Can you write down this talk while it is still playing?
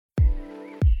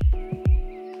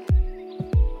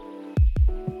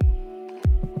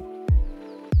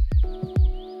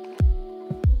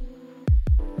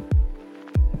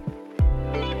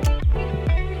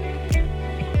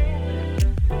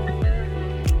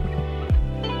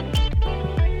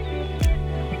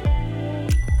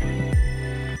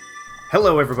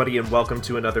Hello, everybody, and welcome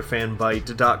to another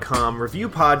FanBite.com review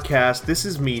podcast. This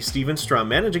is me, Steven Strum,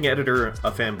 managing editor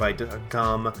of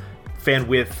FanBite.com, fan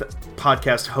with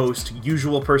podcast host,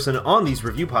 usual person on these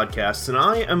review podcasts, and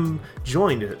I am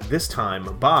joined this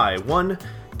time by one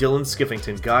Dylan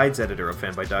Skiffington, guides editor of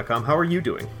FanBite.com. How are you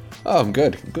doing? Oh, I'm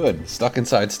good. Good. Stuck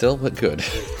inside still, but good.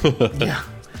 Yeah.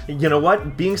 You know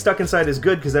what? Being stuck inside is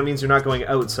good because that means you're not going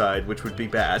outside, which would be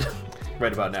bad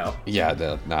right about now. Yeah,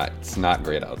 it's not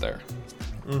great out there.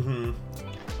 Mm-hmm.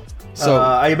 So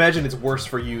I imagine it's worse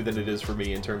for you than it is for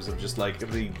me in terms of just like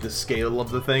the scale of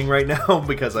the thing right now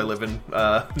because I live in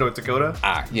North Dakota.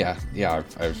 Yeah.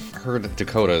 I've heard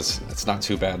Dakota's. It's not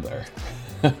too bad there.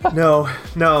 No,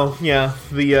 yeah.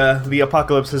 The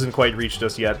apocalypse hasn't quite reached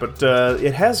us yet, but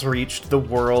it has reached the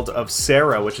world of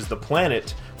Sarah, which is the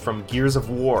planet from Gears of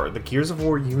War, the Gears of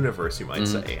War universe, you might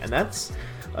say, and that's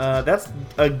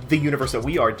the universe that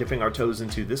we are dipping our toes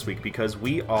into this week because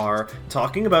we are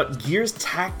talking about Gears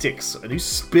Tactics, a new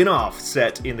spin-off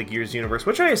set in the Gears universe,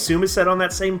 which I assume is set on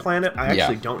that same planet. I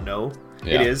actually don't know.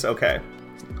 Yeah. It is? Okay.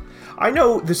 I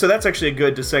know, so that's actually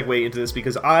good to segue into this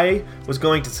because I was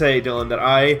going to say, Dylan, that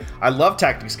I love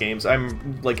tactics games.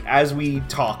 I'm, like, as we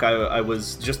talk, I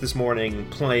was just this morning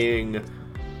playing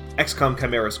XCOM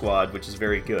Chimera Squad, which is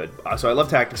very good. So I love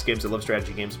tactics games, I love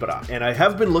strategy games, and I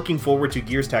have been looking forward to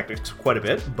Gears Tactics quite a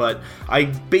bit, but I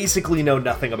basically know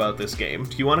nothing about this game.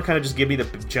 Do you want to kind of just give me the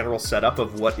general setup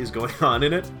of what is going on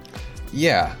in it?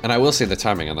 Yeah, and I will say the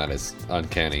timing on that is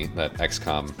uncanny, that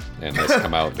XCOM and this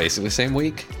come out basically the same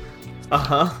week.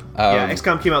 Yeah,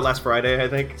 XCOM came out last Friday, I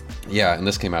think. Yeah, and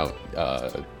this came out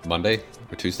Monday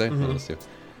or Tuesday, one of those two.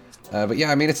 But yeah,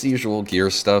 I mean, it's the usual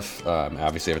Gears stuff.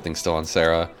 Obviously, everything's still on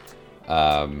Sarah.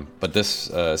 But this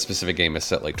specific game is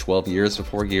set like 12 years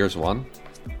before Gears 1.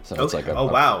 So it's like a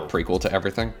prequel to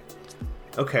everything.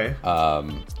 Okay.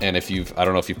 And I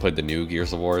don't know if you've played the new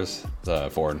Gears of Wars, the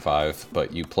 4 and 5,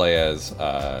 but you play as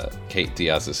Kate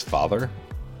Diaz's father.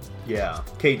 Yeah,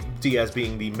 Kate Diaz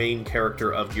being the main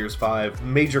character of Gears 5,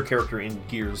 major character in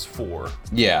Gears 4.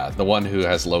 Yeah, the one who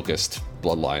has Locust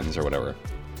bloodlines or whatever.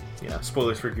 Yeah,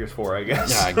 spoilers for Gears 4, I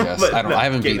guess. Yeah, I guess. I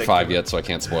haven't beat 5 yet, so I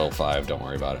can't spoil 5. Don't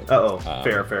worry about it.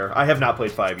 Fair. I have not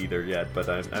played 5 either yet, but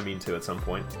I mean to at some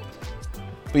point.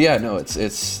 But yeah, no,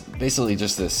 it's basically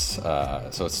just this.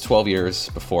 So it's 12 years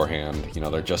beforehand. You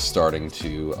know, they're just starting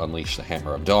to unleash the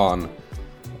Hammer of Dawn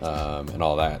and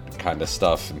all that kind of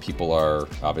stuff, and people are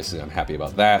obviously unhappy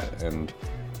about that. And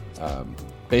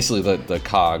basically, the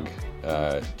COG,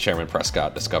 Chairman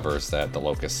Prescott, discovers that the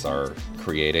Locusts are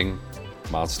creating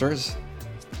monsters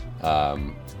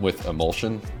with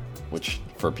emulsion, which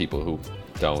for people who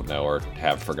don't know or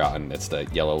have forgotten, it's the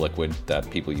yellow liquid that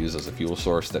people use as a fuel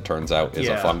source that turns out is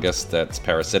a fungus that's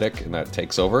parasitic and that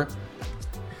takes over.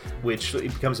 Which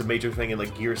it becomes a major thing in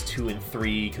like Gears 2 and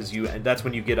 3 because that's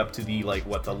when you get up to the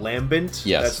the Lambent.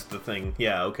 Yes, that's the thing.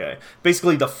 Yeah, okay.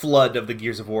 Basically, the flood of the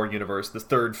Gears of War universe, the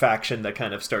third faction that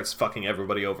kind of starts fucking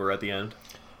everybody over at the end.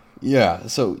 Yeah,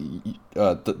 so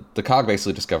the COG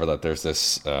basically discovered that there's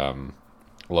this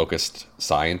locust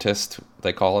scientist,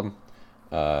 they call him,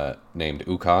 named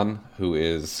Ukon, who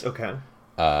is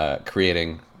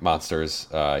creating monsters.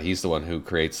 He's the one who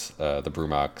creates the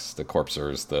Brumoks, the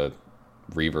Corpsers, the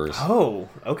Reavers. Oh,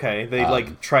 okay. They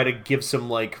try to give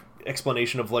some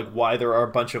explanation of why there are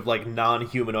a bunch of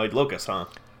non-humanoid locusts, huh?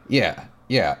 Yeah.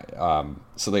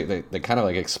 So they kind of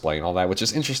explain all that, which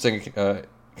is interesting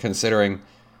considering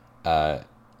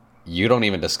you don't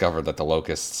even discover that the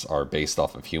locusts are based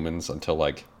off of humans until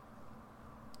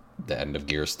the end of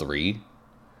Gears 3.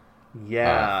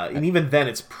 Yeah, and even then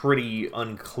it's pretty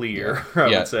unclear, I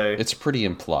would say. It's pretty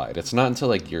implied. It's not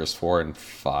until Gears 4 and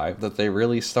 5 that they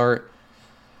really start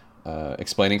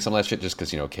explaining some of that shit, just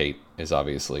because, Kate is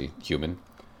obviously human.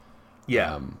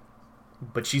 Yeah.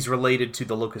 But she's related to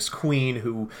the Locust Queen,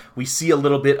 who we see a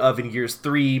little bit of in Gears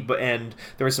 3, and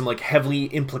there are some heavily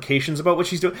implications about what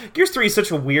she's doing. Gears 3 is such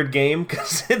a weird game,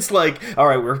 because it's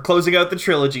alright, we're closing out the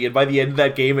trilogy, and by the end of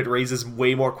that game, it raises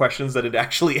way more questions than it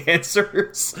actually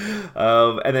answers.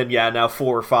 And then, now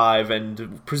 4 or 5,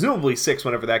 and presumably 6,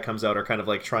 whenever that comes out, are kind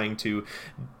of trying to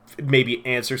maybe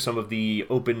answer some of the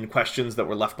open questions that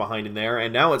were left behind in there,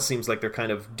 and now it seems like they're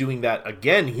kind of doing that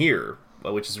again here,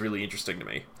 which is really interesting to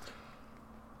me.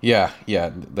 Yeah,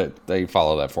 they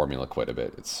follow that formula quite a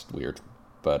bit. It's weird.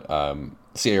 But,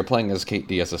 so you're playing as Kate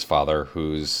Diaz's father,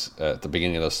 who's, at the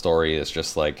beginning of the story, is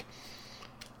just, working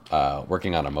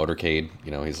on a motorcade.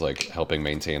 He's, helping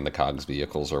maintain the COG's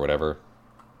vehicles or whatever.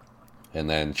 And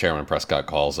then Chairman Prescott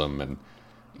calls him and,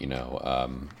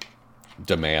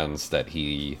 demands that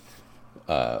he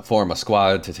form a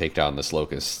squad to take down this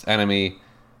Locust enemy.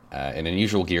 And in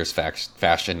usual Gears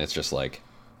fashion, it's just like,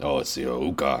 oh, it's the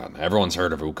Ukon. Everyone's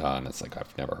heard of Ukon. It's like,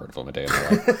 I've never heard of him a day in my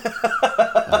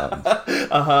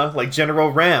life. Like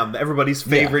General Ram, everybody's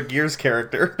favorite Gears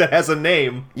character that has a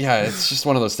name. Yeah, it's just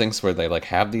one of those things where they like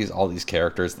have all these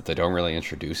characters that they don't really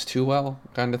introduce too well,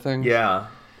 kind of thing. Yeah.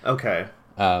 Okay.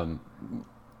 I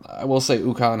will say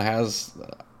Ukon has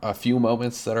a few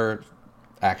moments that are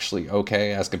actually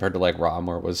okay as compared to like Rom,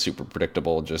 where it was super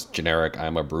predictable, just generic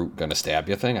 "I'm a brute, gonna stab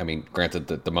you" thing. I mean, granted,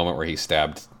 the moment where he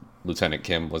stabbed Lieutenant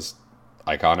Kim was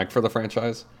iconic for the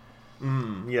franchise.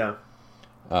 Yeah.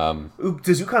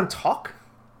 Does Ukon talk?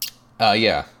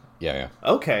 Yeah.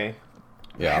 Okay.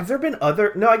 Yeah. Have there been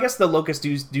other? No, I guess the Locusts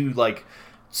do like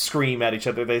scream at each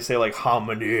other. They say like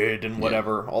hominid and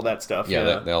whatever, all that stuff.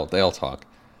 Yeah, they'll talk.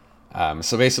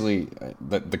 So basically,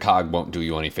 the COG won't do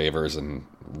you any favors and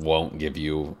won't give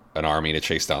you an army to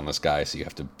chase down this guy, so you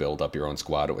have to build up your own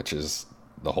squad, which is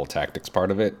the whole tactics part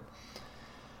of it.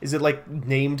 Is it like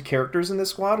named characters in this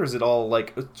squad, or is it all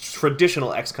like traditional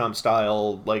XCOM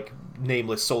style, like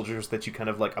nameless soldiers that you kind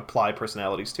of like apply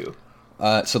personalities to?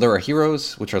 So there are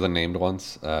heroes, which are the named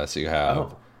ones. So you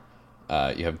have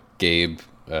Gabe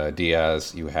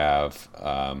Diaz, you have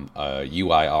a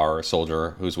UIR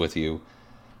soldier who's with you,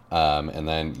 and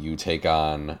then you take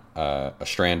on a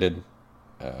stranded.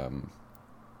 Kind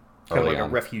of like a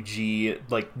refugee,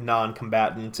 like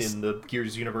non-combatant in the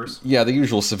Gears universe. Yeah, the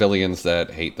usual civilians that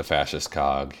hate the fascist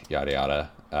COG, yada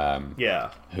yada.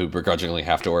 Who begrudgingly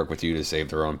have to work with you to save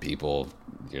their own people.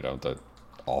 You know, the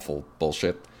awful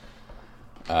bullshit.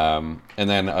 And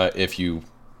then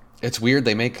it's weird.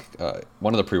 They make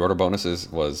one of the pre-order bonuses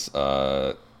was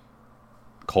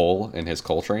Cole in his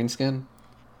Coltrane skin.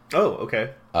 Oh,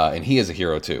 okay. And he is a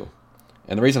hero too.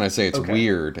 And the reason I say it's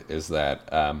weird is that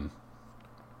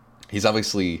he's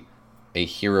obviously a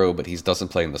hero, but he doesn't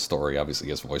play in the story. Obviously,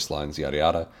 he has voice lines, yada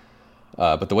yada.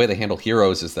 But the way they handle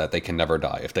heroes is that they can never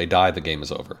die. If they die, the game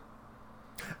is over.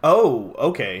 Oh,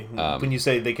 okay. When you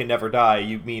say they can never die,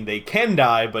 you mean they can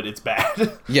die, but it's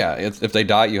bad. Yeah, if they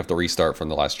die, you have to restart from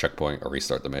the last checkpoint or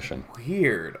restart the mission.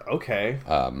 Weird. Okay.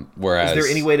 Whereas, is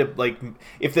there any way to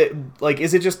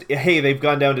is it just hey they've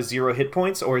gone down to 0 hit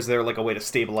points, or is there like a way to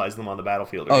stabilize them on the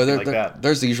battlefield or anything like that?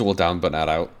 There's the usual down but not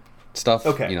out stuff.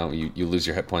 Okay. You know, you lose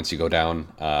your hit points, you go down.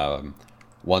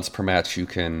 Once per match, you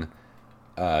can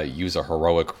use a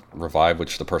heroic revive,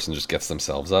 which the person just gets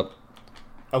themselves up.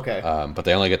 Okay. But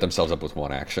they only get themselves up with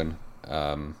one action.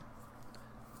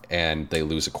 And they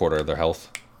lose a quarter of their health.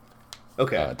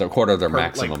 Okay. The quarter of their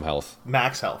maximum health.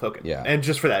 Max health, okay. Yeah. And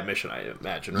just for that mission, I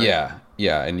imagine, right?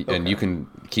 Yeah. And you can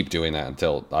keep doing that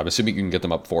until... I'm assuming you can get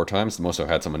them up 4 times. The most I've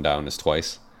had someone down is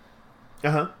twice.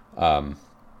 Uh-huh.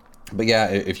 But yeah,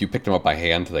 if you pick them up by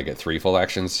hand, they get 3 full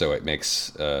actions, so it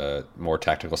makes more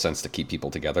tactical sense to keep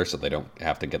people together so they don't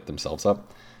have to get themselves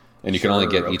up. And you can only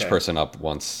get each person up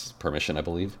once per mission, I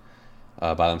believe,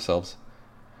 by themselves.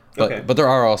 But there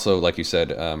are also, like you said,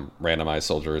 randomized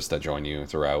soldiers that join you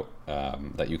throughout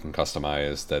that you can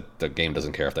customize, that the game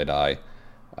doesn't care if they die.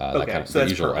 That kind of so the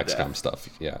usual XCOM stuff.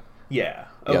 Yeah. Yeah.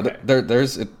 Okay. Yeah,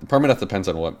 there's permadeath depends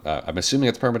on what... I'm assuming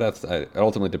it's permadeath. It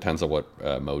ultimately depends on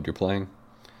what mode you're playing.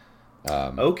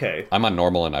 Okay. I'm on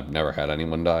normal and I've never had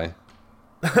anyone die.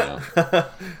 You know?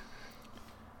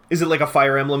 Is it like a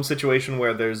Fire Emblem situation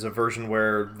where there's a version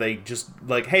where they just,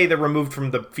 like, hey, they're removed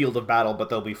from the field of battle, but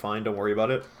they'll be fine, don't worry about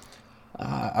it?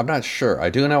 I'm not sure. I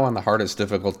do know on the hardest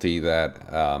difficulty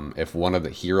that if one of the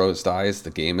heroes dies,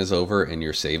 the game is over and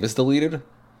your save is deleted.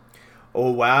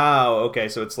 Oh, wow. Okay,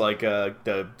 so it's like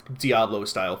the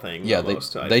Diablo-style thing. Yeah,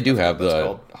 almost. they do have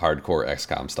the hardcore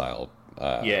XCOM style.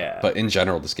 Yeah. But in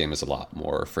general, this game is a lot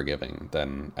more forgiving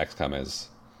than XCOM is.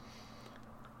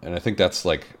 And I think that's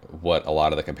like what a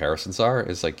lot of the comparisons are,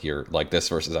 is like you're like this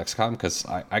versus XCOM, because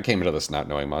I came into this not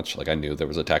knowing much. Like I knew there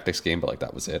was a tactics game, but like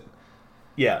that was it.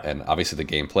 Yeah. And obviously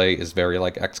the gameplay is very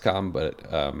like XCOM,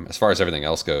 but as far as everything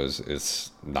else goes, it's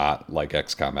not like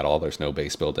XCOM at all. There's no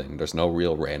base building. There's no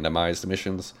real randomized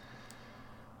missions.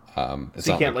 So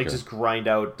you can't like just grind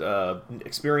out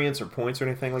experience or points or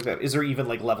anything like that. Is there even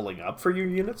like leveling up for your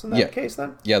units in that case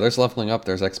then? Yeah, there's leveling up.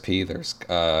 There's XP. There's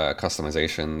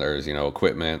customization. There's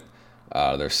equipment.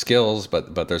 There's skills,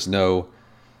 but there's no.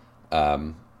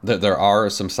 There are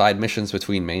some side missions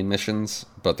between main missions,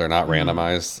 but they're not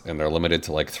randomized, and they're limited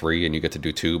to like 3, and you get to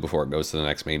do 2 before it goes to the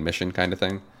next main mission, kind of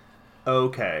thing.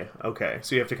 Okay.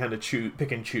 So you have to kind of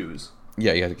pick and choose.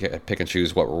 Yeah, you have to pick and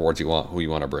choose what rewards you want, who you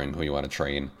want to bring, who you want to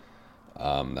train.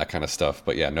 That kind of stuff.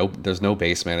 But yeah, there's no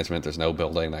base management, there's no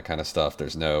building, that kind of stuff.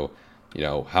 There's no,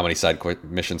 how many side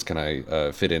missions can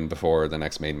I fit in before the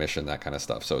next main mission, that kind of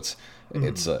stuff. So it's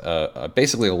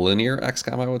basically a linear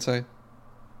XCOM, I would say.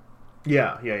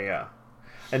 Yeah.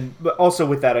 And but also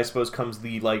with that, I suppose, comes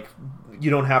the, like, you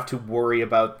don't have to worry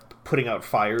about putting out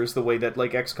fires the way that,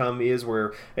 like, XCOM is,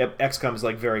 where XCOM is,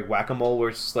 like, very whack-a-mole, where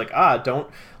it's just like, don't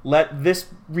let this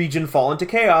region fall into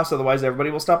chaos, otherwise everybody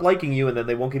will stop liking you, and then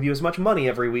they won't give you as much money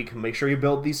every week. Make sure you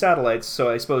build these satellites. So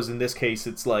I suppose in this case,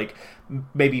 it's, like,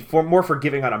 maybe more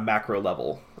forgiving on a macro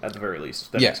level, at the very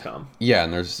least, than XCOM. Yeah,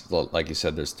 and there's, like you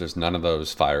said, there's none of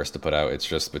those fires to put out. It's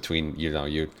just between,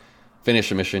 you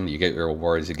finish a mission, you get your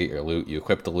rewards, you get your loot, you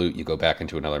equip the loot, you go back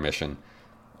into another mission.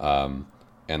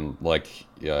 And like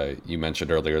you mentioned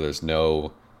earlier, there's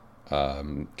no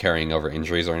carrying over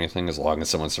injuries or anything. As long as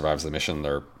someone survives the mission,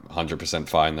 they're 100%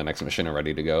 fine the next mission and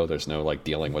ready to go. There's no, like,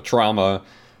 dealing with trauma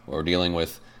or dealing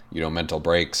with, mental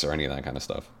breaks or any of that kind of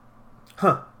stuff.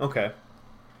 Huh, okay.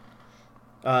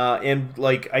 And,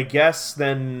 like, I guess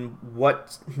then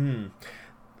what...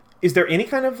 Is there any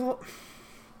kind of...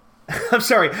 I'm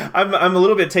sorry. I'm a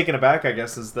little bit taken aback, I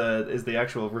guess, is the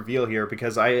actual reveal here,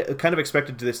 because I kind of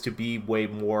expected this to be way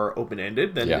more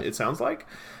open-ended than it sounds like.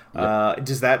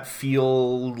 Does that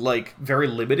feel, like, very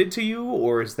limited to you,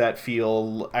 or does that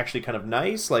feel actually kind of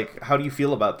nice? Like, how do you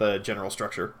feel about the general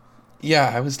structure?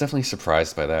 Yeah, I was definitely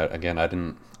surprised by that. Again, I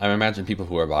imagine people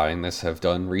who are buying this have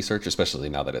done research, especially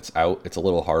now that it's out. It's a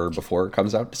little harder before it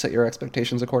comes out to set your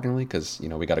expectations accordingly, because,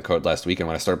 we got a code last week, and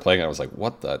when I started playing it, I was like,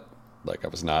 what the... Like, I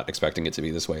was not expecting it to be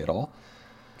this way at all.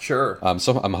 Sure.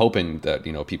 So I'm hoping that,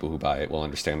 people who buy it will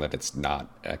understand that it's not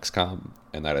XCOM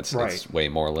and that it's way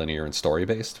more linear and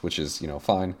story-based, which is,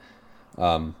 fine.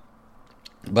 But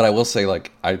I will say,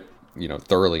 like, I,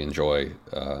 thoroughly enjoy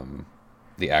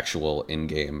the actual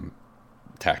in-game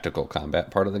tactical combat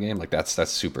part of the game. Like, that's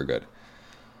super good.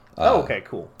 Okay,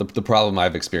 cool. The problem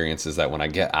I've experienced is that when I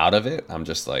get out of it, I'm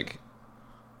just like...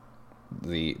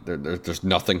 There's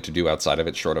nothing to do outside of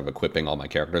it short of equipping all my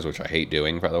characters, which I hate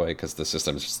doing, by the way, because the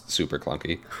system is just super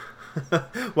clunky.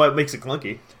 What makes it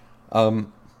clunky? So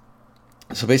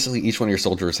basically, each one of your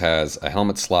soldiers has a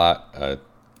helmet slot,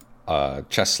 a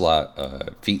chest slot,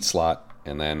 a feet slot,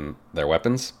 and then their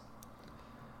weapons.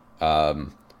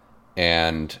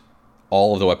 And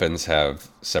all of the weapons have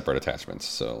separate attachments.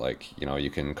 So, like, you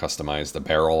can customize the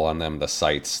barrel on them, the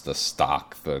sights, the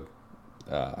stock, the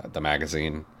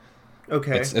magazine.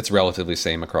 Okay. It's relatively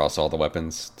same across all the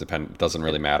weapons. Doesn't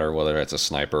really matter whether it's a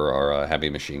sniper or a heavy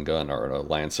machine gun or a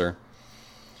lancer.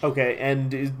 Okay,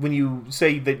 and when you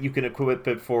say that you can equip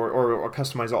it for or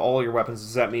customize all your weapons,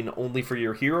 does that mean only for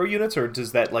your hero units, or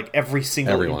does that, like,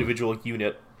 everyone individual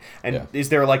unit? And is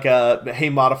there, like, hey,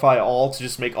 modify all to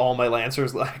just make all my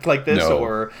lancers like this? No.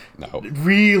 Or no.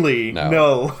 Really?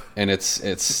 No. And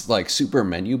it's like super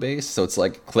menu based, so it's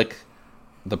like click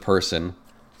the person,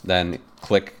 then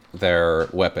click their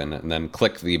weapon, and then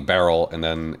click the barrel, and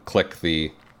then click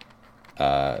the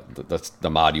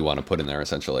mod you want to put in there,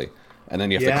 essentially. And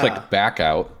then you have to click back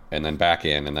out, and then back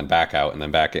in, and then back out, and then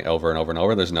back in, over and over and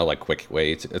over. There's no, like, quick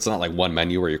way it's not like one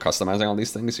menu where you're customizing all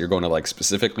these things. You're going to, like,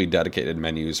 specifically dedicated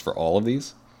menus for all of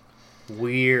these.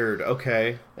 Weird.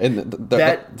 Okay. And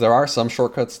there are some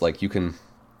shortcuts, like, you can...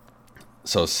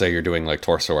 So say you're doing, like,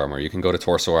 torso armor. You can go to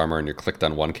torso armor and you're clicked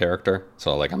on one character.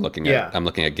 So, like, I'm looking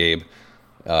at Gabe.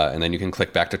 And then you can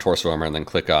click back to torso armor and then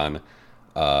click on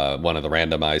one of the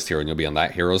randomized hero, and you'll be on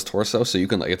that hero's torso. So you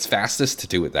can, like, it's fastest to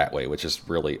do it that way, which is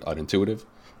really unintuitive.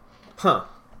 Huh.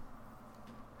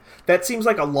 That seems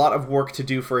like a lot of work to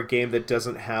do for a game that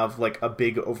doesn't have, like, a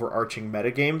big overarching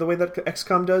metagame the way that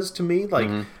XCOM does to me. Like,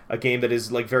 a game that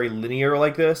is, like, very linear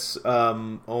like this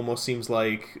almost seems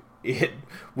like it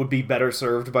would be better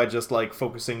served by just, like,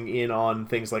 focusing in on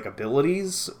things like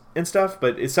abilities and stuff.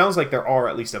 But it sounds like there are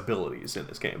at least abilities in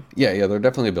this game. Yeah, there are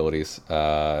definitely abilities.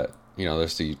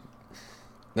 There's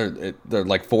there are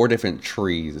like 4 different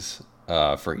trees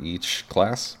for each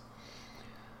class.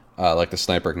 Like the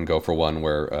sniper can go for one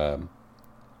where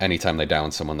anytime they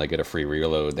down someone, they get a free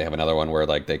reload. They have another one where,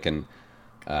 like, they can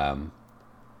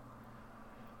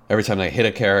every time they hit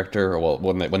a character, or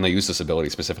when they use this ability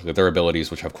specifically, their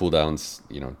abilities which have cooldowns,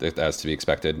 as to be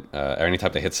expected.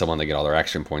 Anytime they hit someone, they get all their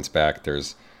action points back.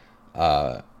 There's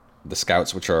the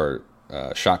scouts, which are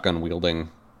shotgun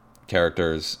wielding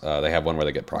characters. They have one where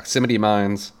they get proximity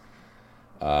mines.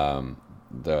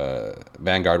 The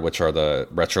Vanguard, which are the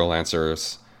retro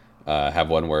lancers, have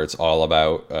one where it's all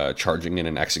about charging in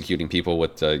and executing people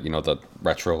with the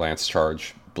retro lance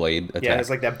charge blade attack. Yeah, it's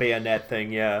like that bayonet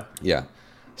thing. Yeah.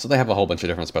 So they have a whole bunch of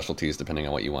different specialties depending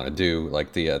on what you want to do.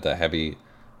 Like the heavy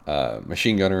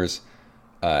machine gunners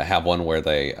have one where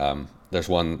they there's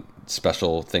one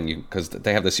special thing because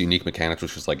they have this unique mechanic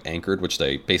which is like anchored, which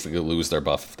they basically lose their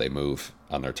buff if they move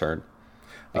on their turn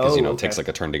because it takes like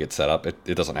a turn to get set up.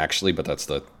 It doesn't actually, but that's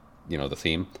the the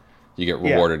theme. You get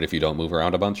rewarded if you don't move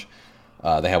around a bunch.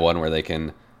 They have one where they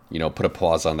can, put a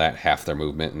pause on that, half their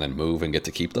movement, and then move and get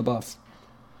to keep the buff.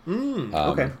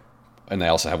 Okay. And they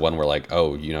also have one where, like,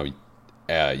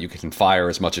 you can fire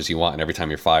as much as you want, and every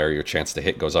time you fire, your chance to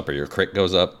hit goes up or your crit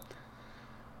goes up.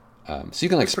 So you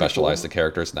can, like, specialize the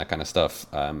characters and that kind of stuff.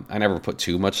 I never put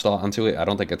too much thought into it. I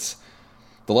don't think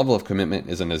the level of commitment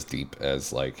isn't as deep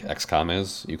as, like, XCOM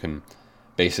is. You can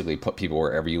basically put people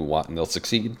wherever you want and they'll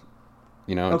succeed.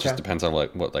 It just depends on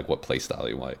what play style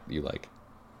you like.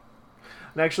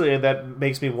 And actually, that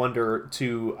makes me wonder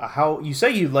to how you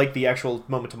say you like the actual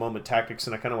moment-to-moment tactics,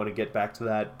 and I kind of want to get back to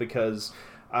that because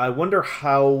I wonder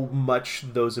how much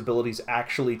those abilities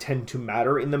actually tend to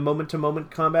matter in the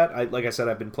moment-to-moment combat. Like I said,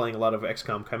 I've been playing a lot of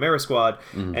XCOM Chimera Squad,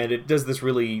 and it does this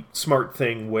really smart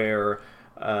thing where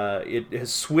it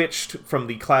has switched from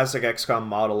the classic XCOM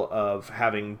model of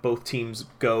having both teams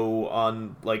go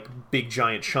on like big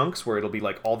giant chunks where it'll be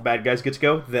like all the bad guys get to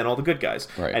go, then all the good guys.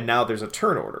 Right. And now there's a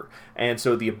turn order. And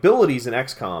so the abilities in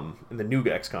XCOM, in the new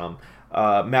XCOM,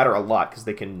 matter a lot because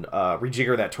they can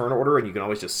rejigger that turn order and you can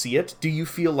always just see it. Do you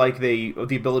feel like the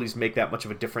abilities make that much of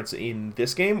a difference in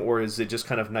this game, or is it just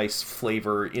kind of nice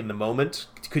flavor in the moment?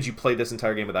 Could you play this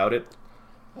entire game without it?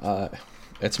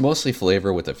 It's mostly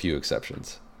flavor with a few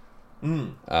exceptions.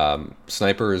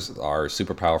 Snipers are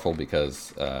super powerful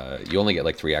because you only get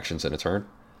like 3 actions in a turn.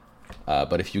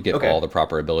 But if you get all the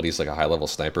proper abilities, like a high-level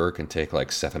sniper can take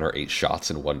like 7 or 8 shots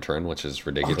in one turn, which is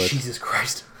ridiculous. Oh, Jesus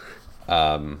Christ.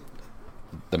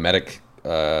 The medic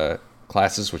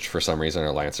classes, which for some reason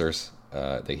are Lancers,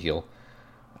 they heal.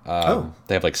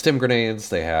 They have like stim grenades.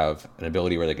 They have an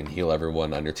ability where they can heal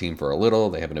everyone on your team for a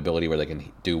little. They have an ability where they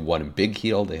can do one big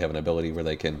heal. They have an ability where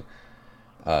they can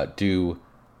do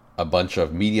a bunch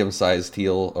of medium-sized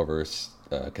heal over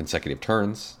consecutive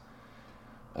turns.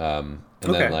 And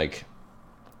then like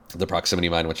the proximity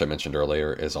mine, which I mentioned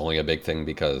earlier, is only a big thing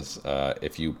because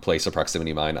if you place a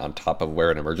proximity mine on top of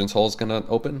where an emergence hole is going to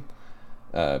open,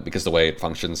 because the way it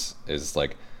functions is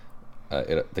like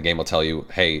the game will tell you,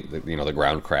 hey, the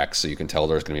ground cracks, so you can tell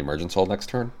there's going to be an emergence hole next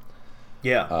turn.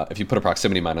 Yeah. If you put a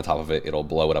proximity mine on top of it, it'll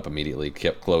blow it up immediately,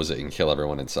 close it, and kill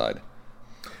everyone inside.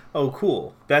 Oh,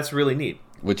 cool. That's really neat.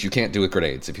 Which you can't do with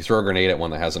grenades. If you throw a grenade at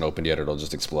one that hasn't opened yet, it'll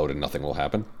just explode and nothing will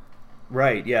happen.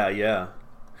 Right, yeah.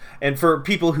 And for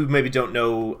people who maybe don't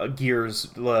know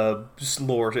Gears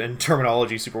lore and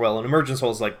terminology super well, an emergence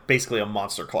hole is like basically a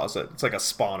monster closet. It's like a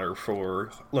spawner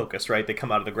for Locust, right? They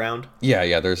come out of the ground.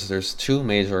 Yeah. There's 2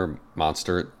 major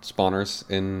monster spawners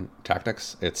in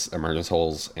Tactics. It's emergence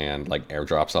holes and like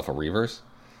airdrops off of Reavers.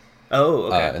 Oh,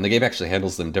 okay. And the game actually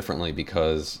handles them differently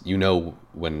because you know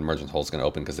when emergence hole is going to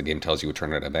open because the game tells you a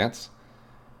turn in advance.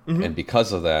 And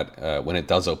because of that, when it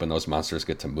does open, those monsters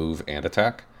get to move and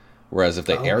attack. Whereas if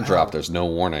they airdrop, there's no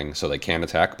warning, so they can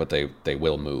attack, but they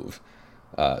will move.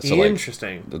 So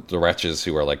Interesting. Like, the wretches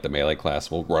who are like the melee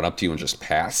class will run up to you and just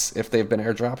pass if they've been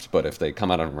airdropped, but if they come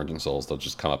out of emergence holes, they'll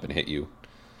just come up and hit you.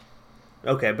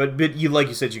 Okay, but you, like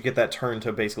you said, you get that turn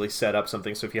to basically set up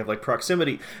something. So if you have like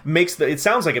proximity, it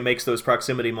sounds like it makes those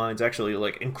proximity mines actually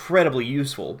like incredibly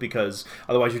useful because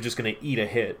otherwise you're just going to eat a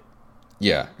hit.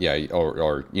 Yeah,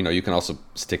 or you can also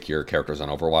stick your characters on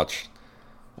Overwatch,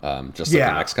 just like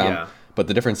in XCOM. Yeah. But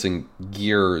the difference in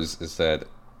Gears is that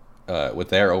with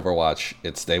their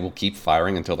Overwatch, they will keep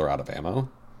firing until they're out of ammo,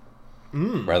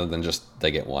 rather than just they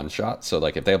get one shot. So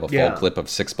like if they have a full clip of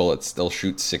 6 bullets, they'll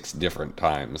shoot 6 different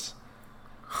times.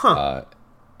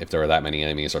 If there are that many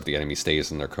enemies, or if the enemy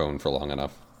stays in their cone for long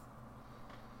enough.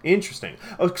 Interesting.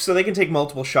 Oh, so they can take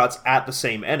multiple shots at the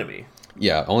same enemy.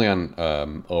 Yeah, only on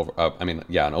on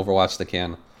Overwatch they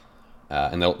can,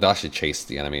 and they'll actually chase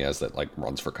the enemy as that like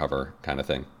runs for cover kind of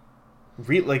thing.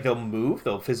 Like they'll move,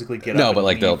 they'll physically get up. No, but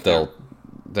like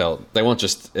they won't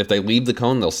just if they leave the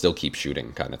cone, they'll still keep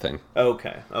shooting kind of thing.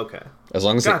 Okay. As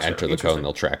long as they enter the cone,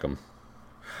 they'll track them.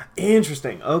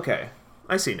 Interesting. Okay,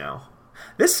 I see now.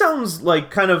 This sounds like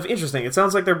kind of interesting. It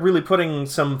sounds like they're really putting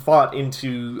some thought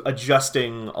into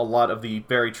adjusting a lot of the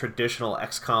very traditional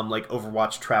XCOM, like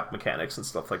Overwatch trap mechanics and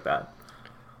stuff like that.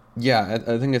 Yeah,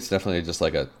 I think it's definitely just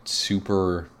like a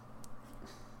super...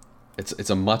 It's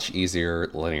a much easier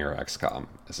linear XCOM,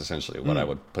 is essentially what I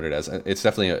would put it as. It's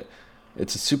definitely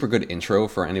it's a super good intro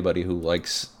for anybody who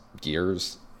likes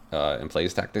Gears and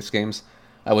plays tactics games.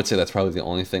 I would say that's probably the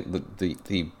only thing.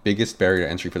 The biggest barrier to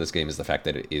entry for this game is the fact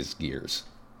that it is Gears.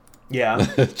 Yeah.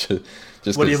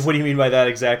 just what do you mean by that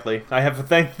exactly? I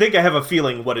think I have a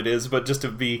feeling what it is, but just to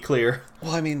be clear.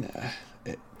 Well, I mean,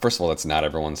 first of all, that's not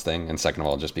everyone's thing, and second of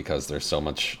all, just because there's so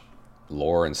much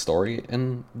lore and story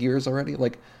in Gears already.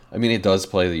 Like, I mean, it does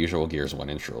play the usual Gears 1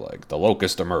 intro, like, the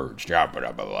Locust emerged, yeah,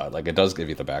 blah, blah, blah. Like, it does give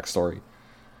you the backstory.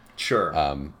 Sure.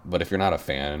 But if you're not a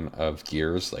fan of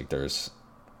Gears, like, it's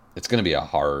going to be a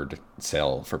hard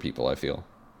sell for people, I feel.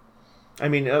 I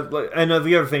mean, and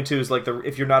the other thing too is like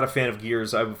if you're not a fan of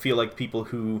Gears, I would feel like people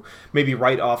who maybe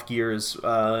write off Gears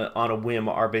on a whim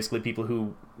are basically people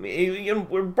who,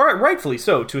 rightfully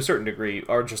so to a certain degree,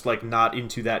 are just like not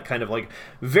into that kind of like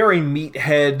very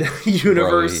meathead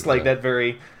universe, Right, like that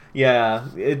very. Yeah,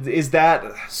 is that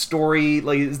story,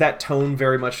 like, is that tone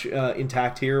very much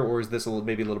intact here, or is this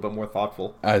maybe a little bit more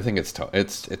thoughtful? I think it's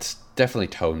definitely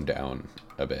toned down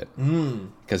a bit.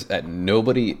 Because I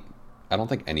don't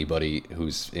think anybody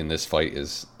who's in this fight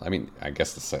is, I mean, I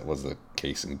guess this was the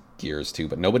case in Gears too,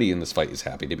 but nobody in this fight is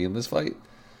happy to be in this fight.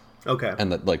 Okay.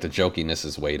 And the jokiness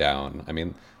is way down. I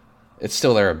mean, it's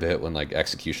still there a bit when, like,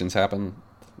 executions happen.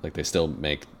 Like, they still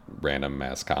make random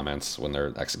ass comments when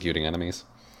they're executing enemies.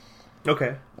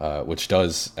 Okay. Which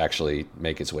does actually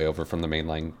make its way over from the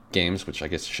mainline games, which I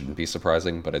guess shouldn't be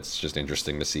surprising, but it's just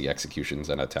interesting to see executions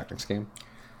in a tactics game.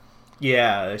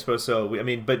 Yeah, I suppose so. I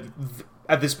mean, but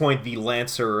at this point, the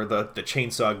Lancer, the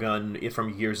chainsaw gun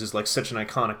from Gears, is like such an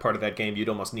iconic part of that game. You'd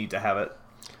almost need to have it.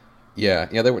 Yeah.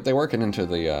 They're working into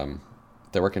the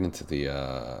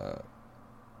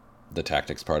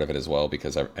tactics part of it as well,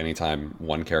 because anytime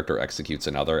one character executes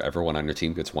another, everyone on your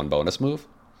team gets one bonus move.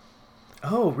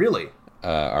 Oh, really?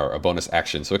 Or a bonus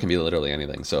action, so it can be literally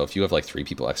anything. So if you have like 3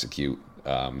 people execute,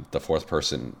 the 4th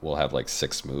person will have like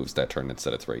 6 moves that turn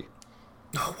instead of 3.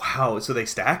 Oh, wow. So they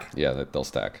stack? Yeah, they'll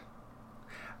stack.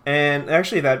 And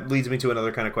actually, that leads me to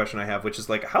another kind of question I have, which is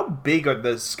like, how big are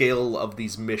the scale of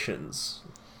these missions?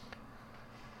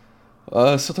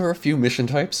 So there are a few mission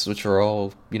types, which are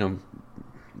all,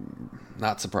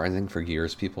 not surprising for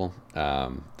Gears people.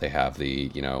 They have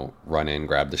the, run in,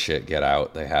 grab the shit, get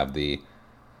out. They have the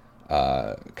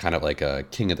kind of like a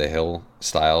King of the Hill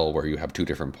style, where you have 2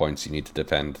 different points you need to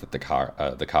defend, that the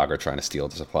Cog are trying to steal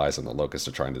the supplies and the Locusts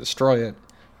are trying to destroy it.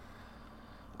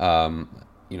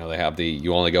 They have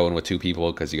you only go in with 2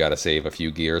 people because you got to save a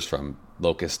few Gears from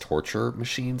Locust torture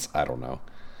machines. I don't know.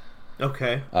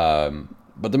 Okay.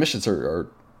 But the missions are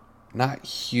not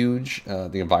huge.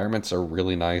 The environments are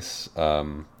really nice.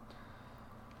 I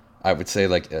would say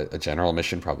like a general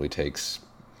mission probably takes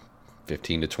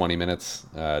 15 to 20 minutes,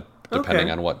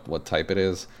 depending on what type it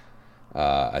is.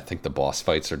 I think the boss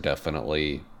fights are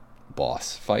definitely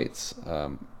boss fights.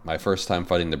 My first time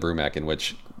fighting the Brumac, in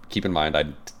which, keep in mind,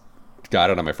 I got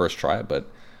it on my first try, but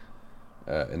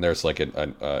and there's like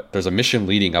there's a mission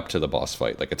leading up to the boss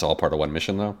fight. Like, it's all part of one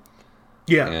mission though.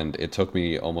 Yeah. And it took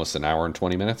me almost an hour and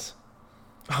 20 minutes.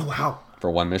 Oh, wow. For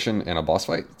one mission and a boss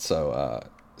fight. So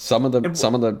some of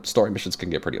the story missions can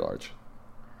get pretty large.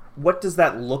 What does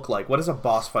that look like? What does a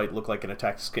boss fight look like in a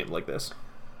tactics game like this?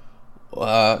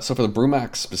 So for the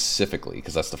Brumac specifically,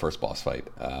 because that's the first boss fight.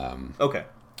 Okay.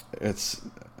 It's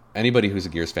anybody who's a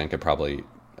Gears fan could probably.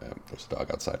 There's a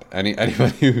dog outside.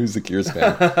 Anybody who's a Gears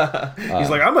fan. He's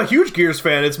like, I'm a huge Gears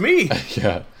fan. It's me.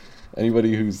 Yeah.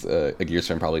 Anybody who's a Gears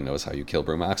fan probably knows how you kill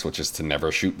Brumacs, which is to never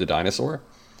shoot the dinosaur.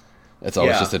 It's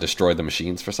always just to destroy the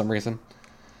machines for some reason.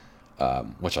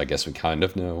 Which I guess we kind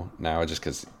of know now, just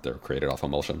because they're created off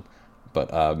emulsion.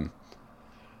 But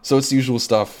so it's the usual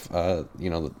stuff. The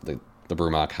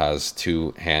Brumac has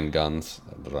 2 handguns.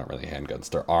 They're not really handguns.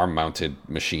 They're arm-mounted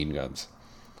machine guns.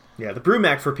 Yeah, the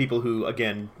Brumac, for people who,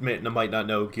 again, might not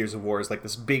know Gears of War, is like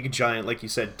this big, giant, like you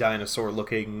said,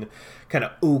 dinosaur-looking kind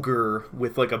of ogre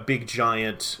with like a big,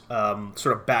 giant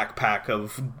sort of backpack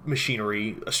of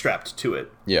machinery strapped to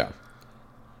it. Yeah.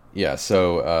 Yeah,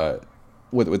 so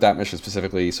with that mission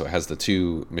specifically, so it has the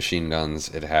 2 machine guns,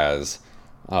 it has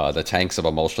the tanks of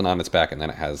emulsion on its back, and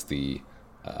then it has the,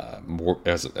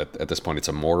 at this point, it's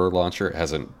a mortar launcher. It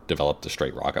hasn't developed a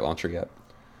straight rocket launcher yet.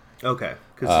 Okay,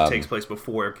 because it takes place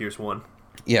before Gears 1.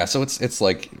 Yeah, so it's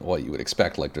like what you would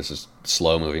expect. Like, there's this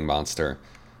slow-moving monster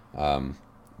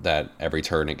that every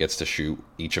turn it gets to shoot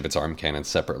each of its arm cannons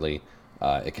separately.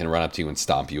 It can run up to you and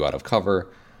stomp you out of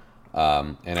cover.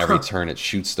 And every turn it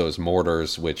shoots those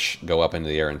mortars, which go up into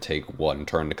the air and take 1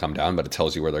 turn to come down, but it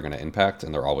tells you where they're going to impact,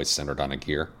 and they're always centered on a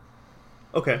gear.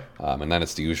 Okay. And then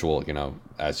it's the usual,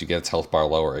 as you get its health bar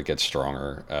lower, it gets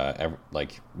stronger.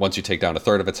 Once you take down a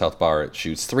third of its health bar, it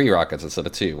shoots 3 rockets instead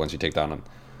of 2. Once you're down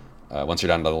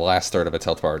to the last third of its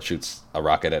health bar, it shoots a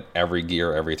rocket at every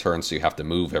gear every turn, so you have to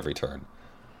move every turn.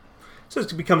 So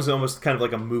it becomes almost kind of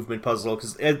like a movement puzzle,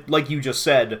 because, like you just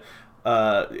said,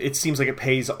 it seems like it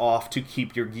pays off to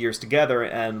keep your gears together,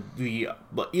 and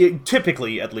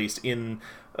typically, at least in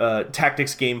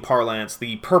tactics game parlance,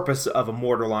 the purpose of a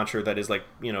mortar launcher that is like,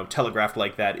 telegraphed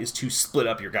like that is to split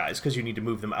up your guys because you need to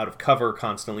move them out of cover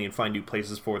constantly and find new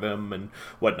places for them and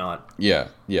whatnot. Yeah,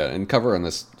 and cover in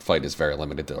this fight is very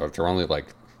limited. There are only like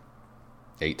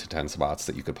 8 to 10 spots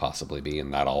that you could possibly be,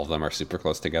 and not all of them are super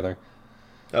close together.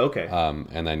 Okay.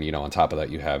 And then, on top of that,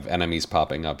 you have enemies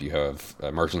popping up. You have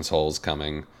emergence holes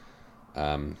coming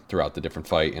throughout the different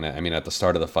fight. And I mean, at the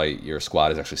start of the fight, your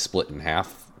squad is actually split in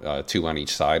half, 2 on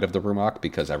each side of the Rumok,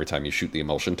 because every time you shoot the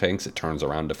emulsion tanks, it turns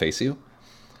around to face you.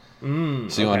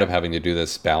 So you end up having to do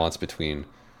this balance between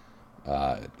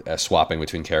swapping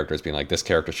between characters, being like, this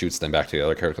character shoots, then back to the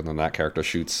other character, then that character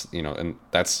shoots, and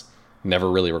that's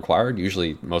never really required.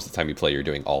 Usually, most of the time you play, you're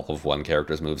doing all of one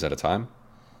character's moves at a time.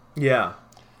 Yeah.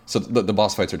 So the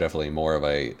boss fights are definitely more of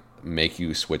a make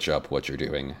you switch up what you're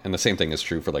doing. And the same thing is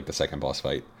true for like the second boss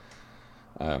fight,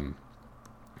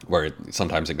 where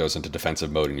sometimes it goes into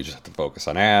defensive mode and you just have to focus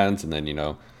on ads, and then,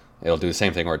 it'll do the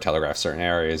same thing where it telegraphs certain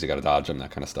areas, you got to dodge them,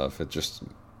 that kind of stuff. It's just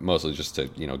mostly just to,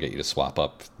 get you to swap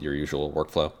up your usual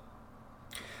workflow.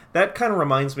 That kind of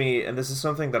reminds me, and this is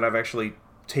something that I've actually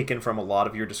taken from a lot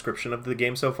of your description of the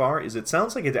game so far, is it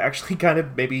sounds like it actually kind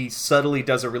of maybe subtly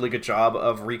does a really good job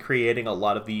of recreating a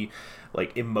lot of the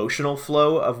like emotional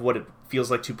flow of what it feels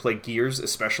like to play Gears,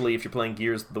 especially if you're playing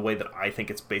Gears the way that I think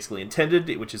it's basically intended,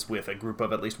 which is with a group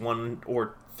of at least 1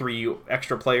 or 3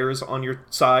 extra players on your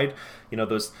side.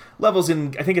 Those levels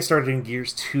in, I think it started in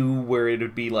Gears 2, where it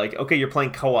would be like, okay, you're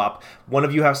playing co-op, one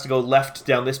of you has to go left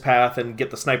down this path and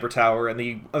get the sniper tower, and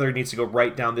the other needs to go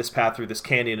right down this path through this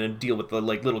canyon and deal with the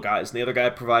like little guys, and the other guy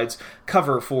provides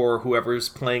cover for whoever's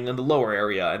playing in the lower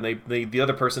area, and the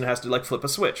other person has to like flip a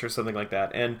switch or something like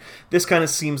that. And this kind of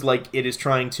seems like it is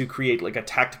trying to create like a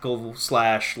tactical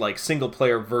 / like single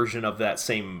player version of that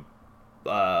same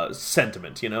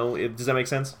sentiment. Does that make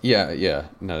sense? Yeah.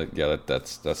 No, yeah, that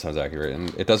sounds accurate,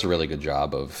 and it does a really good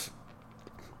job of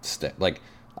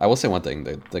I will say one thing: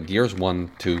 the Gears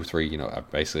 1, 2, 3,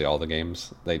 basically all the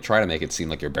games, they try to make it seem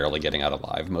like you're barely getting out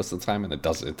alive most of the time, and it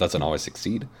doesn't always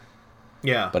succeed.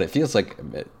 Yeah, but it feels like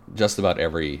just about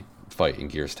every fight in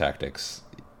Gears Tactics,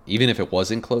 even if it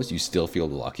wasn't close, you still feel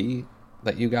lucky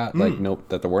that you got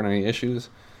that there weren't any issues,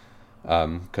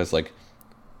 because like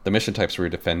the mission types where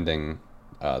you're defending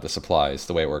the supplies,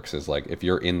 the way it works is like if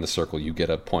you're in the circle, you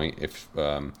get a point. If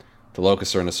the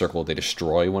locusts are in a circle, they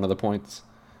destroy one of the points.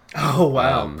 Oh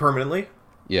wow! Permanently?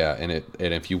 Yeah, and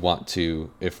if you want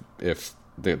to, if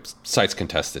the site's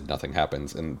contested, nothing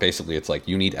happens, and basically it's like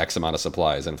you need X amount of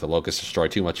supplies, and if the locusts destroy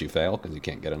too much, you fail because you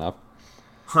can't get enough.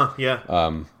 Huh?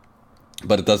 Yeah.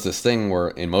 But it does this thing where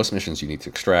in most missions you need to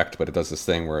extract, but it does this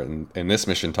thing where in this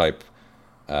mission type,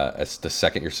 as the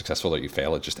second you're successful that you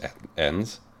fail, it just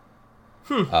ends.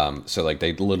 So like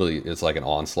they literally, it's like an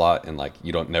onslaught, and like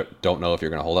you don't know if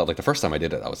you're gonna hold out. Like the first time I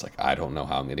did it, I was like, I don't know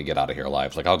how I'm gonna get out of here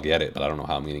alive. Like I'll get it, but I don't know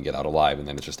how I'm gonna get out alive, and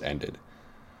then it just ended.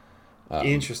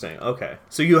 Interesting. Okay,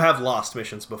 so you have lost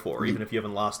missions before, even if you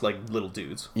haven't lost like little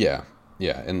dudes. Yeah,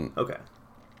 and okay.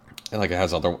 And like it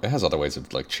has other ways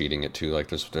of like cheating it too. Like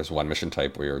there's one mission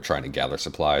type where you're trying to gather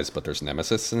supplies, but there's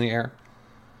nemesis in the air.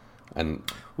 And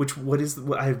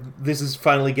this is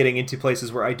finally getting into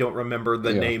places where I don't remember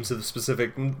the names of the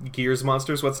specific Gears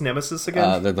monsters. What's Nemesis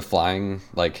again? They're the flying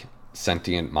like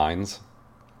sentient mines.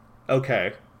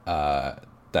 Okay. That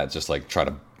just like try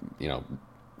to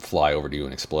fly over to you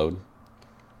and explode.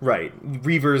 Right.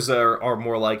 Reavers are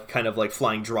more like kind of like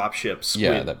flying drop ships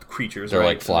with creatures. They're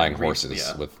like flying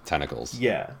horses with tentacles.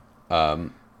 Yeah.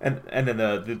 And then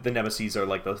the Nemesis are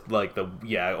like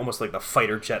the almost like the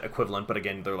fighter jet equivalent, but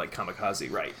again they're like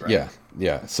kamikaze, right?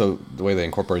 Yeah. So the way they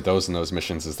incorporate those in those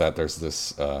missions is that there's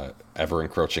this ever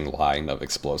encroaching line of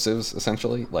explosives.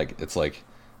 Essentially, like it's like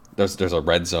there's a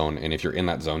red zone, and if you're in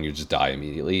that zone, you just die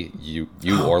immediately. You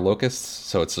or locusts.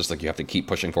 So it's just like you have to keep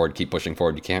pushing forward.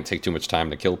 You can't take too much time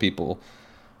to kill people,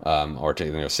 or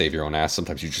to save your own ass.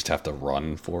 Sometimes you just have to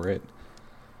run for it.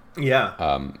 Yeah.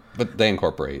 But they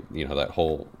incorporate, that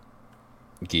whole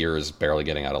Gears barely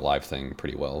getting out alive thing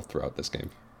pretty well throughout this game.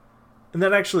 And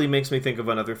that actually makes me think of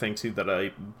another thing, too, that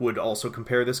I would also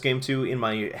compare this game to in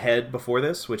my head before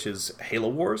this, which is Halo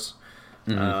Wars.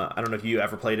 Mm-hmm. I don't know if you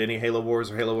ever played any Halo Wars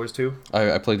or Halo Wars 2?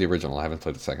 I played the original. I haven't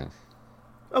played the second.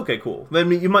 Okay, cool. I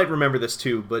mean, you might remember this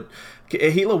too, but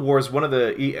Halo Wars,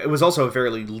 it was also a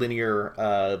fairly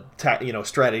linear,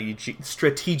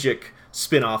 strategic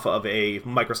spin-off of a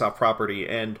Microsoft property,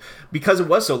 and because it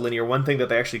was so linear, one thing that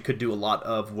they actually could do a lot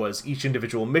of was each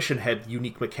individual mission had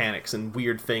unique mechanics and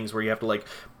weird things where you have to like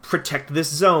protect this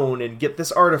zone and get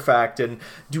this artifact and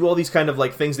do all these kind of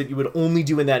like things that you would only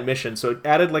do in that mission. So it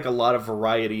added like a lot of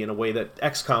variety in a way that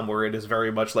XCOM, where it is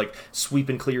very much like sweep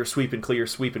and clear, sweep and clear,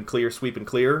 sweep and clear, sweep and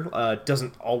clear,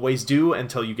 doesn't always do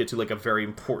until you get to like a very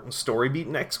important story beat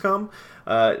in XCOM.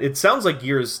 It sounds like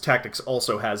Gears Tactics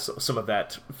also has some of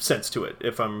that sense to it,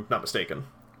 if I'm not mistaken.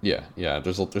 Yeah.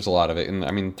 There's a lot of it, and I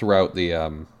mean throughout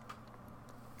the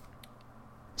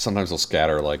sometimes they'll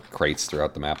scatter like crates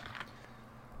throughout the map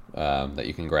that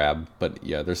you can grab. But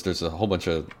yeah, there's a whole bunch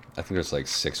of, I think there's like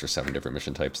 6 or 7 different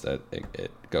mission types that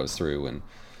it goes through, and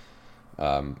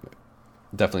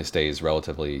definitely stays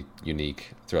relatively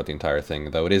unique throughout the entire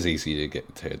thing. Though it is easy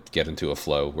to get into a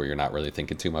flow where you're not really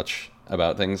thinking too much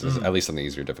about things, at least on the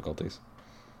easier difficulties.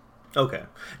 Okay,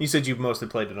 you said you've mostly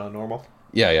played it on normal.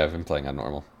 Yeah, I've been playing on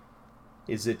normal.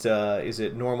 Is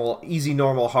it normal, easy,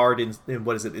 normal, hard, and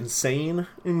what is it, insane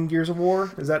in Gears of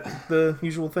War? Is that the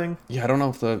usual thing? Yeah, I don't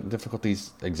know if the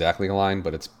difficulties exactly align,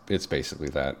 but it's basically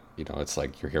that. You know, it's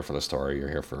like you're here for the story, you're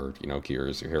here for, you know,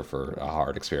 Gears, you're here for a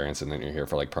hard experience, and then you're here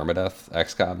for like permadeath,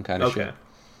 XCOM kind of shit.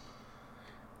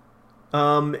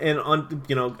 And on,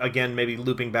 you know, again, maybe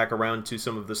looping back around to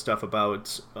some of the stuff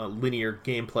about linear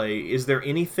gameplay, is there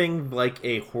anything like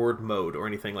a horde mode or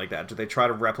anything like that? Do they try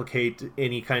to replicate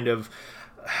any kind of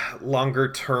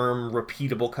longer-term,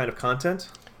 repeatable kind of content?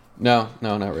 No,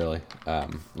 not really.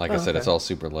 Like I said, okay. It's all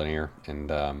super linear, and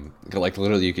like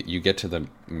literally, you get to the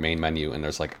main menu, and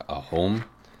there's like a home.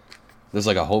 There's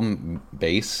like a home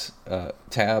base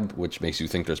tab, which makes you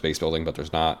think there's base building, but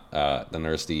there's not. Then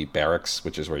there's the barracks,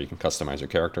 which is where you can customize your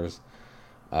characters.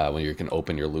 When you can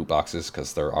open your loot boxes,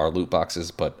 because there are loot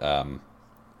boxes, but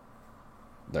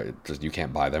you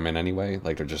can't buy them in any way.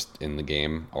 Like, they're just in the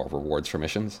game or rewards for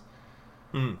missions.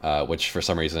 Which for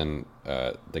some reason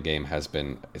the game it's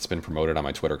been promoted on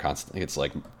my Twitter constantly. It's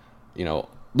like, you know,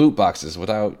 loot boxes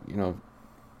without, you know,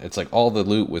 it's like all the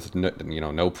loot with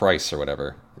no price or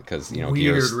whatever, because, you know,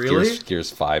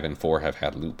 Gears 5 and 4 have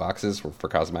had loot boxes for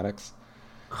cosmetics.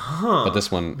 But this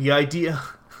one, the idea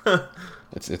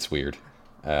it's weird.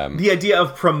 The idea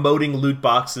of promoting loot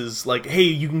boxes, like, hey,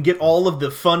 you can get all of the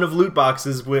fun of loot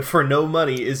boxes for no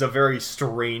money, is a very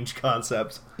strange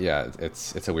concept. Yeah,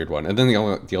 it's a weird one. And then the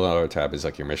only other tab is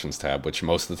like your missions tab, which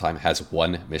most of the time has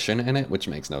one mission in it, which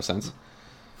makes no sense.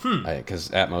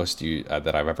 Because at most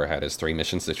that I've ever had is 3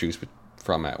 missions to choose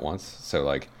from at once. So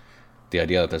like the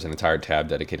idea that there's an entire tab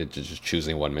dedicated to just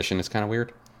choosing one mission is kind of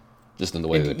weird. Just in the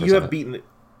way that they present it.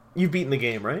 You've beaten the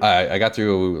game, right? I got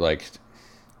through like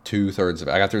 2/3 of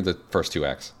it. I got through the first 2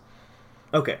 acts.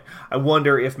 Okay. I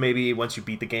wonder if maybe once you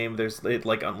beat the game, it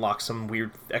like unlocks some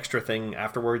weird extra thing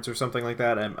afterwards or something like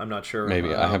that. I'm not sure. Maybe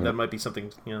that might be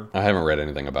something. You know. I haven't read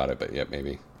anything about it, but yeah,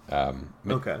 maybe.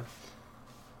 Okay.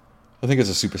 I think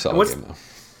it's a super solid game, though.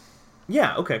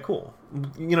 Yeah. Okay. Cool.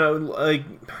 You know, like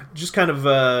just kind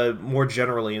of more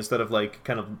generally, instead of like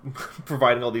kind of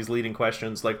providing all these leading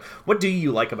questions, like what do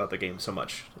you like about the game so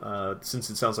much?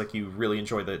 Since it sounds like you really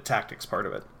enjoy the tactics part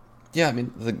of it. Yeah, I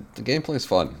mean the gameplay is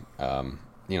fun.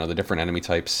 You know, the different enemy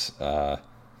types.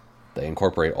 They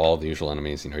incorporate all the usual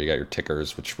enemies. You know, you got your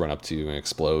tickers, which run up to you and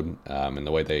explode. And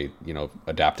the way they, you know,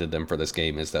 adapted them for this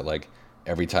game is that like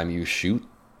every time you shoot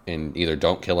and either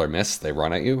don't kill or miss, they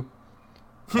run at you.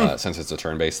 Since it's a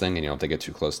turn-based thing, and you know, if they get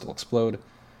too close, they'll explode.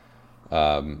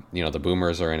 You know, the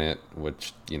boomers are in it,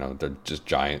 which, you know, they're just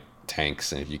giant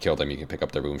tanks, and if you kill them, you can pick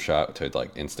up their boom shot to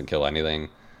like instant kill anything.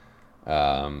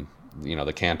 You know,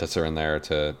 the Cantus are in there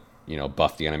to, you know,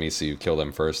 buff the enemies so you kill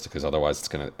them first, because otherwise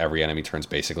every enemy turns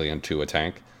basically into a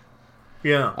tank.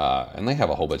 Yeah. And they have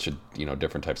a whole bunch of, you know,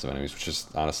 different types of enemies, which is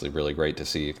honestly really great to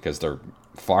see, because they're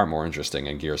far more interesting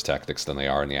in Gears Tactics than they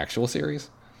are in the actual series.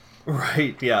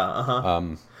 Right, yeah,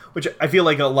 which I feel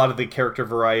like a lot of the character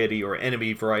variety or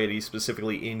enemy variety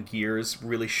specifically in Gears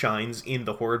really shines in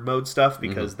the horde mode stuff,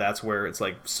 because that's where it's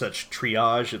like such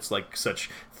triage, it's like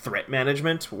such threat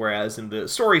management, whereas in the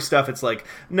story stuff it's like,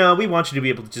 no, we want you to be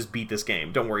able to just beat this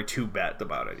game, don't worry too bad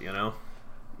about it, you know?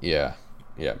 Yeah,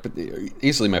 but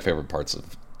easily my favorite parts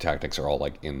of Tactics are all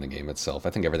like in the game itself.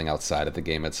 I think everything outside of the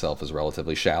game itself is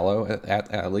relatively shallow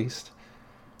at least.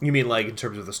 You mean like in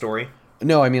terms of the story?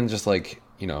 No, I mean just like,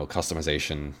 you know,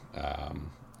 customization,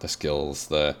 the skills,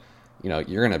 you know,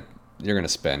 you're gonna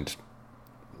spend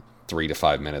 3 to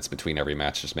 5 minutes between every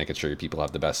match just making sure your people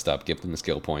have the best stuff, give them the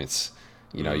skill points.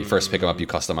 You know, you first pick them up, you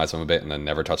customize them a bit, and then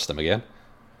never touch them again.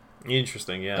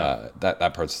 Interesting, yeah.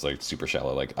 That part's like super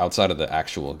shallow. Like outside of the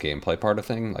actual gameplay part of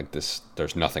thing, like this,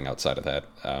 there's nothing outside of that.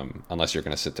 Unless you're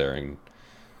gonna sit there and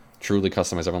truly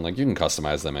customize everyone. Like you can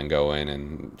customize them and go in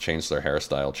and change their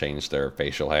hairstyle, change their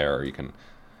facial hair, or you can,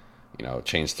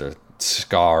 change their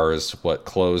scars, what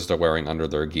clothes they're wearing under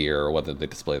their gear, or whether they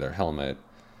display their helmet.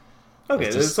 Okay,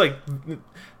 it's like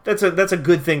that's a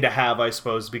good thing to have, I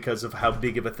suppose, because of how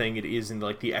big of a thing it is in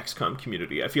like the XCOM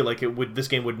community. I feel like this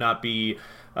game would not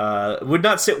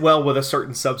sit well with a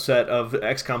certain subset of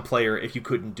XCOM player if you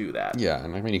couldn't do that. Yeah,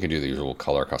 and I mean you can do the usual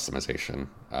color customization.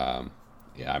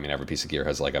 Yeah, I mean every piece of gear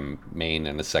has like a main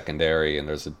and a secondary, and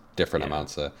there's different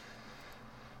amounts of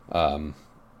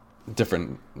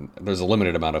there's a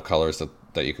limited amount of colors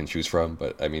that you can choose from,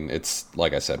 but I mean it's,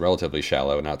 like I said, relatively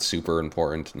shallow, not super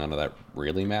important. None of that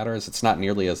really matters. It's not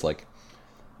nearly as like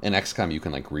in XCOM you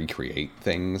can like recreate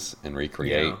things and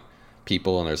recreate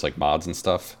people, and there's like mods and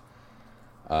stuff.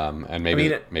 And maybe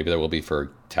there will be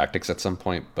for tactics at some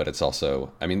point, but it's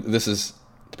also, I mean, this is,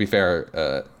 to be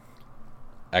fair,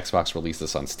 Xbox released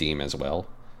this on Steam as well.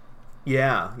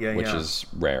 Which is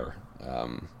rare.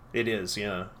 It is,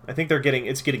 yeah. I think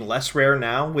it's getting less rare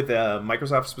now with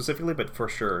Microsoft specifically, but for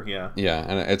sure, yeah. Yeah,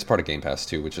 and it's part of Game Pass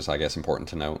too, which is, I guess, important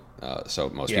to note. So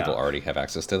most people already have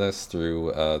access to this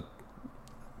through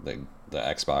the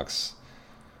Xbox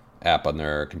app on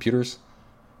their computers,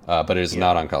 but it is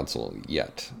not on console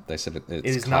yet. They said it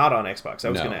is not on Xbox. I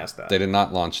was going to ask that. They did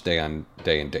not launch day and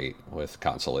date with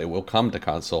console. It will come to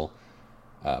console,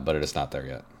 but it is not there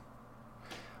yet.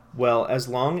 Well, as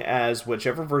long as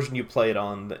whichever version you play it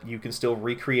on, that you can still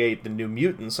recreate the New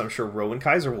Mutants, I'm sure Rowan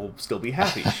Kaiser will still be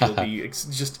happy. She'll be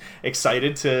just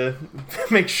excited to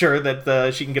make sure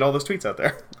that she can get all those tweets out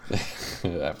there.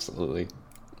 Absolutely.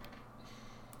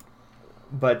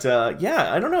 But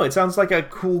I don't know. It sounds like a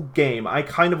cool game. I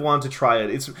kind of want to try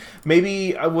it.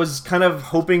 Maybe I was kind of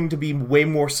hoping to be way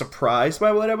more surprised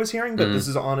by what I was hearing, but this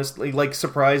is honestly like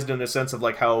surprised in a sense of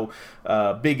like how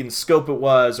big in scope it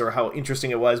was or how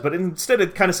interesting it was. But instead,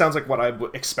 it kind of sounds like what I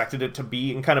expected it to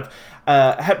be, and kind of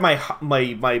had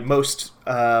my most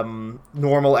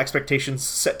normal expectations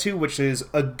set to, which is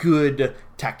a good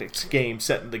tactics game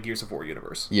set in the Gears of War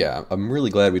universe. Yeah, I'm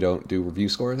really glad we don't do review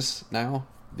scores now,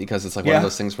 because it's like one of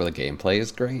those things where the gameplay is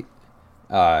great,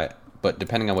 but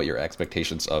depending on what your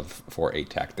expectations for a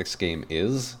tactics game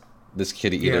is, this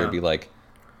could either be like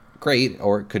great,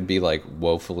 or it could be like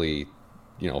woefully,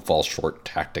 fall short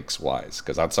tactics wise.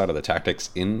 Because outside of the tactics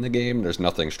in the game, there's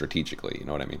nothing strategically. You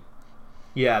know what I mean?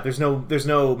 Yeah, there's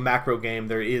no macro game.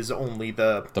 There is only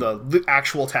the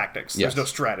actual tactics. There's no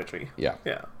strategy. Yeah.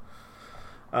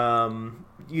 I'm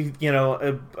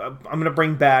gonna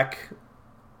bring back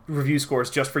review scores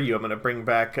just for you. I'm going to bring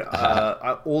back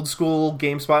old school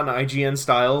GameSpot and IGN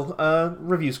style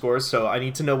review scores. So I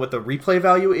need to know what the replay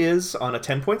value is on a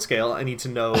 10-point scale. I need to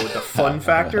know the fun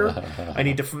factor. I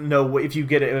need to know if you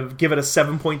give it a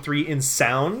 7.3 in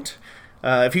sound.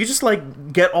 If you just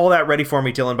get all that ready for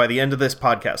me, Dylan, by the end of this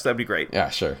podcast, that'd be great. Yeah,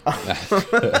 sure.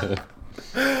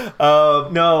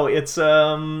 No, it's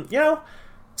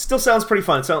still sounds pretty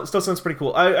fun. It still sounds pretty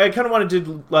cool. I kind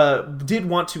of did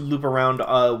want to loop around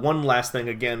one last thing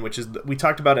again, which is we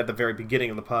talked about at the very beginning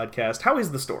of the podcast. How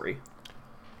is the story?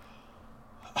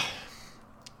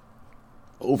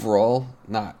 Overall,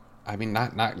 not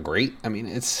great. I mean,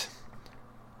 it's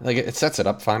like it sets it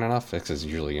up fine enough, because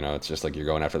usually it's just like you're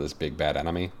going after this big bad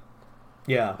enemy.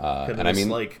 Yeah, and I mean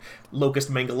like Locust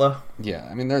Mengele. Yeah,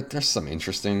 I mean there's some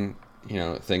interesting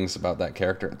things about that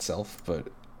character itself, but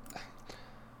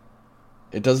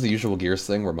it does the usual Gears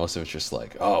thing where most of it's just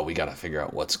like, oh, we gotta figure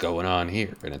out what's going on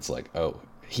here, and it's like, oh,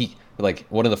 he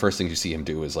one of the first things you see him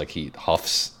do is like he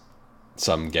huffs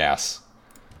some gas.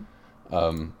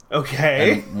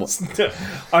 Okay,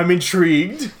 I'm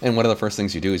intrigued. And one of the first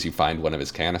things you do is you find one of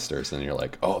his canisters, and you're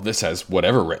like, oh, this has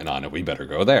whatever written on it. We better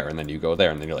go there. And then you go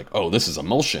there, and then you're like, oh, this is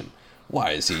emulsion. Why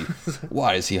is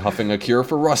he huffing a cure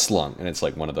for rust lung? And it's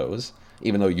like one of those,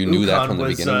 even though you knew that from the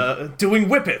beginning. Doing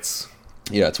whippets.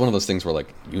 Yeah, it's one of those things where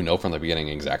from the beginning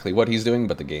exactly what he's doing,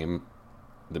 but the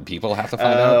people have to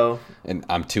find out. And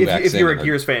I'm 2x in. If you're a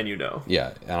Gears fan, you know.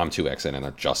 Yeah, and I'm 2x in, and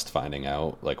they're just finding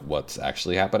out what's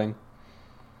actually happening.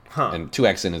 Huh. And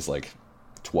 2x in is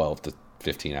 12 to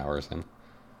 15 hours in.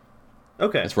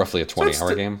 Okay. It's roughly a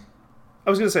 20-hour game. I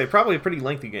was going to say, probably a pretty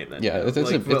lengthy game then. Yeah, it's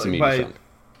a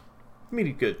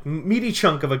meaty chunk. Meaty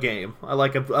chunk of a game. I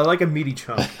like a meaty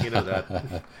chunk, you know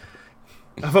that.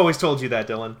 I've always told you that,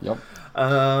 Dylan. Yep.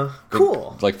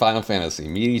 Cool. Like Final Fantasy,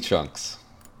 meaty chunks.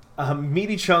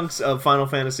 Meaty chunks of Final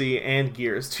Fantasy and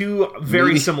Gears. Two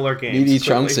very similar games. Meaty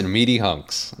chunks and meaty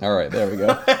hunks. All right, there we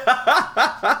go.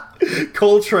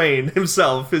 Coltrane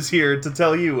himself is here to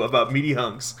tell you about Meaty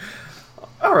Hunks.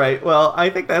 All right, well, I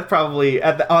think that probably,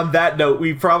 on that note,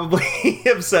 we probably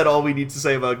have said all we need to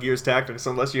say about Gears Tactics,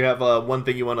 unless you have one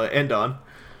thing you want to end on.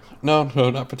 No,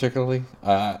 not particularly.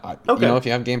 Okay. If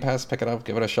you have Game Pass, pick it up,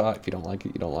 give it a shot. If you don't like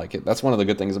it, you don't like it. That's one of the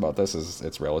good things about this is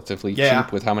it's relatively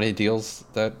cheap with how many deals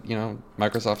that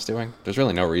Microsoft's doing. There's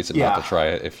really no reason not to try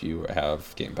it if you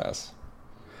have Game Pass.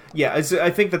 Yeah, I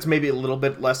think that's maybe a little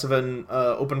bit less of an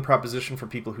open proposition for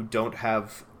people who don't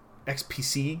have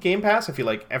XPC Game Pass. I feel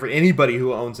like anybody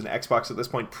who owns an Xbox at this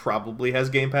point probably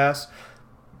has Game Pass.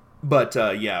 But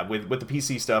with the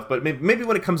PC stuff, but maybe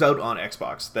when it comes out on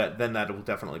Xbox, then that will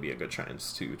definitely be a good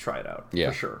chance to try it out. Yeah,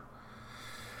 for sure.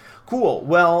 Cool.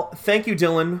 Well, thank you,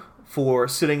 Dylan, for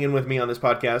sitting in with me on this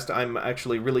podcast. I'm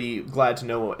actually really glad to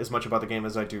know as much about the game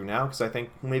as I do now, because I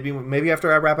think maybe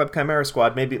after I wrap up Chimera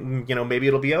Squad, maybe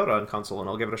it'll be out on console and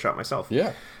I'll give it a shot myself.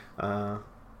 Yeah.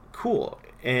 Cool.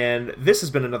 And this has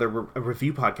been another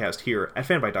review podcast here at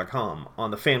fanbyte.com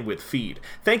on the FanWith feed.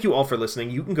 Thank you all for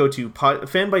listening. You can go to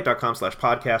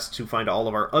fanbyte.com/podcast to find all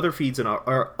of our other feeds and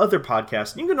our other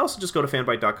podcasts. You can also just go to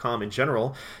fanbyte.com in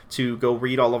general to go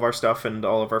read all of our stuff and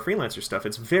all of our freelancer stuff.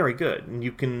 It's very good. And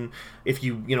you can, if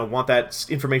you want that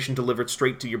information delivered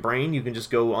straight to your brain, you can just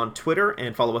go on Twitter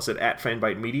and follow us at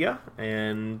 @fanbytemedia.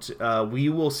 And we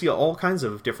will see all kinds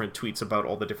of different tweets about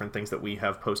all the different things that we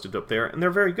have posted up there. And they're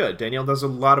very good. Danielle does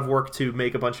a lot of work to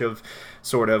make a bunch of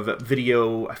sort of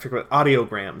video, I forget,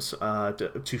 audiograms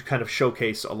to kind of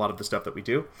showcase a lot of the stuff that we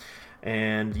do.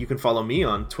 And you can follow me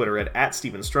on Twitter at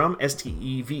 @StevenStrom,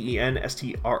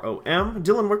 StevenStrom.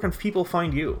 Dylan, where can people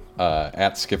find you?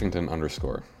 At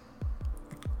Skiffington_.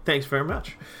 Thanks very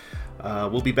much.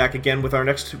 We'll be back again with our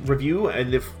next review,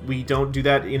 and if we don't do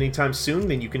that anytime soon,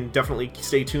 then you can definitely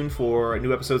stay tuned for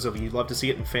new episodes of You'd Love to See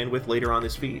It and FanWith later on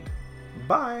this feed.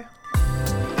 Bye!